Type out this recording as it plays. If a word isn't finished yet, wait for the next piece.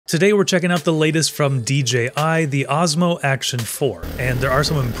Today we're checking out the latest from DJI, the Osmo Action 4, and there are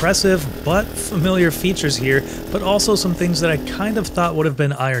some impressive but familiar features here, but also some things that I kind of thought would have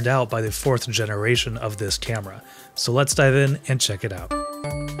been ironed out by the 4th generation of this camera. So let's dive in and check it out.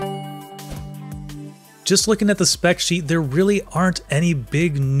 Just looking at the spec sheet, there really aren't any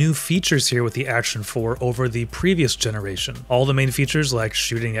big new features here with the Action 4 over the previous generation. All the main features like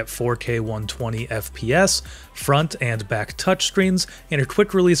shooting at 4K 120 FPS, front and back touchscreens, and a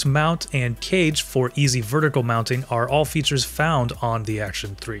quick release mount and cage for easy vertical mounting are all features found on the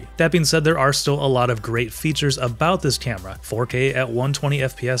Action 3. That being said, there are still a lot of great features about this camera. 4K at 120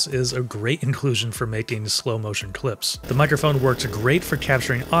 FPS is a great inclusion for making slow motion clips. The microphone worked great for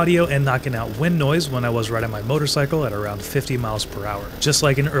capturing audio and knocking out wind noise when I was riding my motorcycle at around 50 miles per hour. Just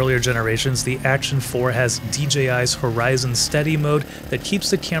like in earlier generations, the Action 4 has DJI's Horizon Steady mode that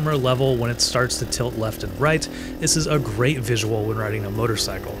keeps the camera level when it starts to tilt left and right. This is a great visual when riding a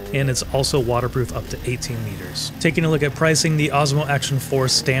motorcycle, and it's also waterproof up to 18 meters. Taking a look at pricing, the Osmo Action 4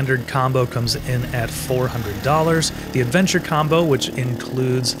 standard combo comes in at $400. The Adventure combo, which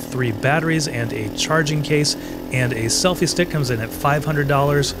includes 3 batteries and a charging case, and a selfie stick, comes in at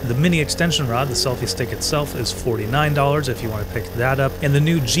 $500. The mini extension rod, the selfie stick itself, is $49 if you want to pick that up. And the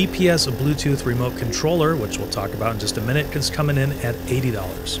new GPS Bluetooth remote controller, which we'll talk about in just a minute, is coming in at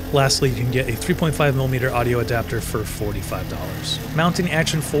 $80. Lastly, you can get a 3.5mm audio adapter for $45. Mounting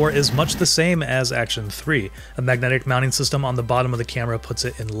Action 4 is much the same as Action 3. A magnetic mounting system on the bottom of the camera puts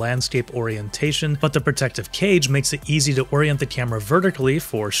it in landscape orientation, but the protective cage makes it easy to orient the camera vertically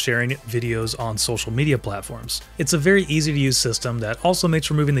for sharing videos on social media platforms. It's a very easy to use system that also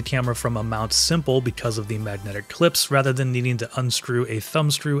makes removing the camera from a mount simple because of the magnetic clips rather than needing to unscrew a thumb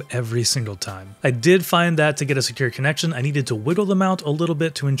screw every single time. I did find that to get a secure connection, I needed to wiggle the mount a little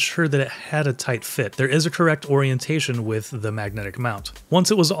bit to ensure that it had a tight fit. There is a correct orientation with the magnetic mount. Once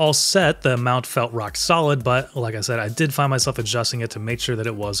it was all set, the mount felt rock solid, but like I said, I did find myself adjusting it to make sure that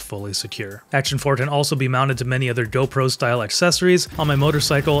it was fully secure. Action 4 can also be mounted to many other GoPro style accessories. On my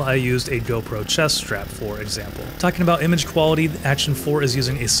motorcycle, I used a GoPro chest strap, for example. Talking about image quality, the Action 4 is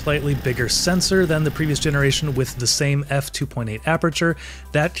using a slightly bigger sensor than the previous generation with the same f2.8 aperture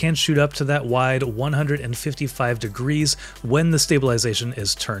that can shoot up to that wide 155 degrees when the stabilization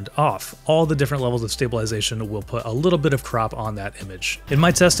is turned off. All the different levels of stabilization will put a little bit of crop on that image. In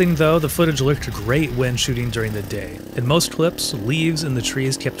my testing though, the footage looked great when shooting during the day. In most clips, leaves in the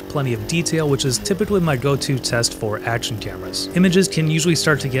trees kept plenty of detail, which is typically my go-to test for action cameras. Images can usually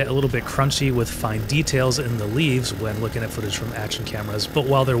start to get a little bit crunchy with fine details in the leaves when looking at footage from action cameras, but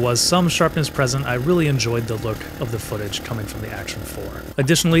while there was some sharpness present, I really enjoyed the look of the footage coming from the Action 4.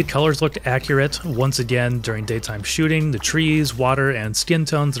 Additionally, colors looked accurate once again during daytime shooting. The trees, water, and skin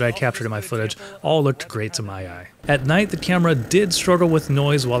tones that I captured in my footage all looked great to my eye. At night, the camera did struggle with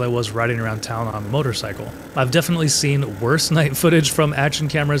noise while I was riding around town on a motorcycle. I've definitely seen worse night footage from action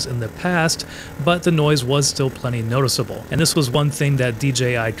cameras in the past, but the noise was still plenty noticeable. And this was one thing that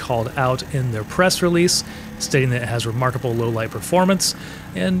DJI called out in their press release, stating that it has remarkable low light performance.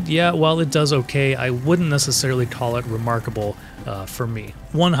 And yeah, while it does okay, I wouldn't necessarily call it remarkable for me.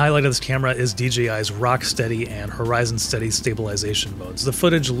 One highlight of this camera is DJI's Rock Steady and Horizon Steady stabilization modes. The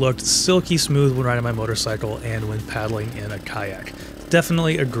footage looked silky smooth when riding my motorcycle and when paddling in a kayak.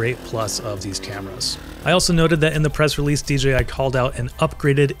 Definitely a great plus of these cameras. I also noted that in the press release, DJI called out an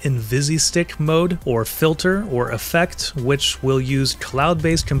upgraded InvisiStick mode or filter or effect, which will use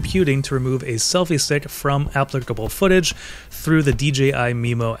cloud-based computing to remove a selfie stick from applicable footage through the DJI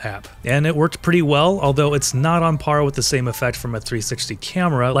Mimo app. And it worked pretty well, although it's not on par with the same effect from a 360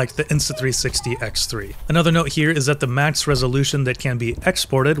 camera like the Insta360 X3. Another note here is that the max resolution that can be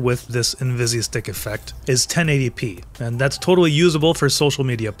exported with this InvisiStick effect is 1080p, and that's totally usable for social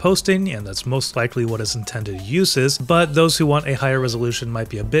media posting, and that's most likely what its intended use is, but those who want a higher resolution might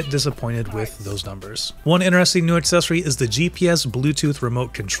be a bit disappointed with those numbers. One interesting new accessory is the GPS Bluetooth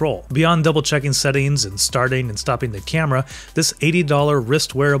remote control. Beyond double checking settings and starting and stopping the camera, this $80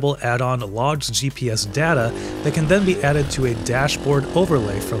 wrist wearable add-on logs GPS data that can then be added to a dashboard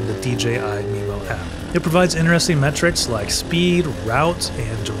overlay from the DJI Mimo app. It provides interesting metrics like speed, route,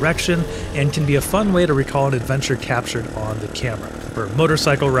 and direction, and can be a fun way to recall an adventure captured on the camera. For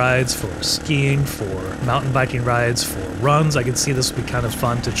motorcycle rides, for skiing, for mountain biking rides, for runs, I can see this would be kind of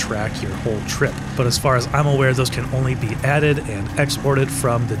fun to track your whole trip. But as far as I'm aware, those can only be added and exported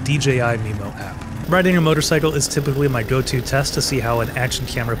from the DJI Mimo app. Riding a motorcycle is typically my go-to test to see how an action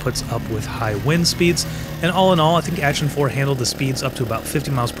camera puts up with high wind speeds, and all in all, I think Action 4 handled the speeds up to about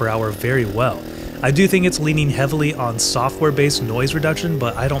 50 miles per hour very well. I do think it's leaning heavily on software-based noise reduction,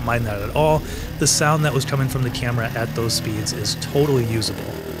 but I don't mind that at all. The sound that was coming from the camera at those speeds is totally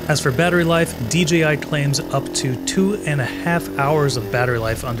usable. As for battery life, DJI claims up to 2.5 hours of battery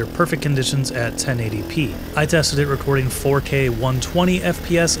life under perfect conditions at 1080p. I tested it recording 4K 120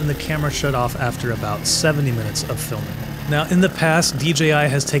 FPS and the camera shut off after about 70 minutes of filming. Now, in the past, DJI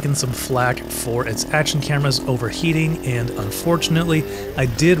has taken some flack for its action cameras overheating, and unfortunately, I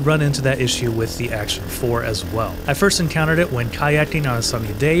did run into that issue with the Action 4 as well. I first encountered it when kayaking on a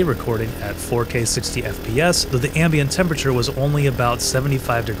sunny day, recording at 4K 60 FPS, though the ambient temperature was only about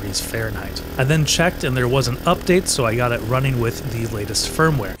 75 degrees Fahrenheit. I then checked and there was an update, so I got it running with the latest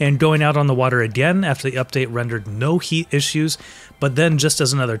firmware. And going out on the water again after the update rendered no heat issues, but then just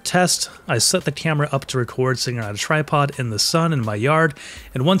as another test, I set the camera up to record sitting on a tripod in the sun in my yard,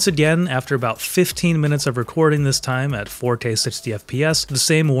 and once again, after about 15 minutes of recording this time at 4K 60 FPS, the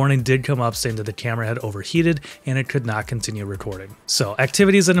same warning did come up saying that the camera had overheated and it could not continue recording. So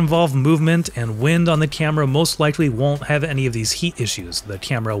activities that involve movement and wind on the camera most likely won't have any of these heat issues. The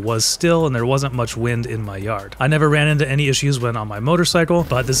camera was still and there wasn't much wind in my yard. I never ran into any issues when on my motorcycle,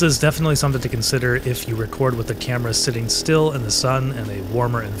 but this is definitely something to consider if you record with the camera sitting still in the sun in a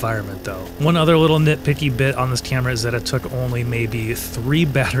warmer environment though. One other little nitpicky bit on this camera is that it took only maybe 3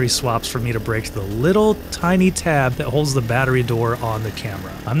 battery swaps for me to break the little tiny tab that holds the battery door on the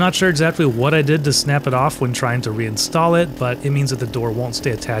camera. I'm not sure exactly what I did to snap it off when trying to reinstall it, but it means that the door won't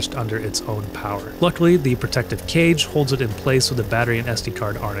stay attached under its own power. Luckily, the protective cage holds it in place so the battery and SD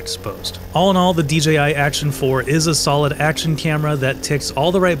card aren't exposed. All in all, the DJI Action 4 is a solid action camera that ticks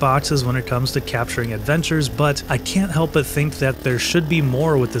all the right boxes when it comes to capturing adventures, but I can't help but think that there should be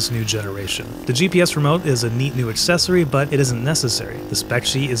more with this new generation. The GPS remote is a neat new accessory, but it isn't necessary. The spec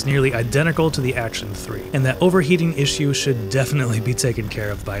sheet is nearly identical to the Action 3, and that overheating issue should definitely be taken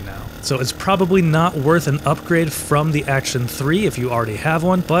care of by now. So it's probably not worth an upgrade from the Action 3 if you already have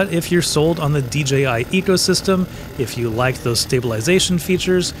one, but if you're sold on the DJI ecosystem, if you like those stabilization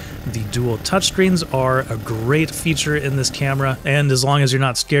features, the dual touchscreens are a great feature in this camera, and as long as you're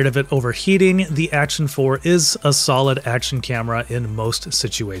not scared of it overheating, the Action 4 is a solid action camera in most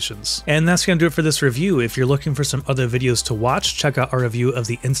situations. And that's going to do it for this review. If you're looking for some other videos to watch, check out our review of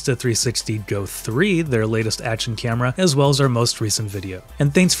the Insta360 Go 3, their latest action camera, as well as our most recent video.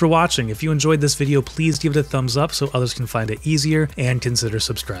 And thanks for watching. If you enjoyed this video, please give it a thumbs up so others can find it easier, and consider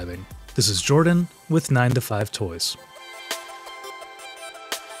subscribing. This is Jordan with 9to5 Toys.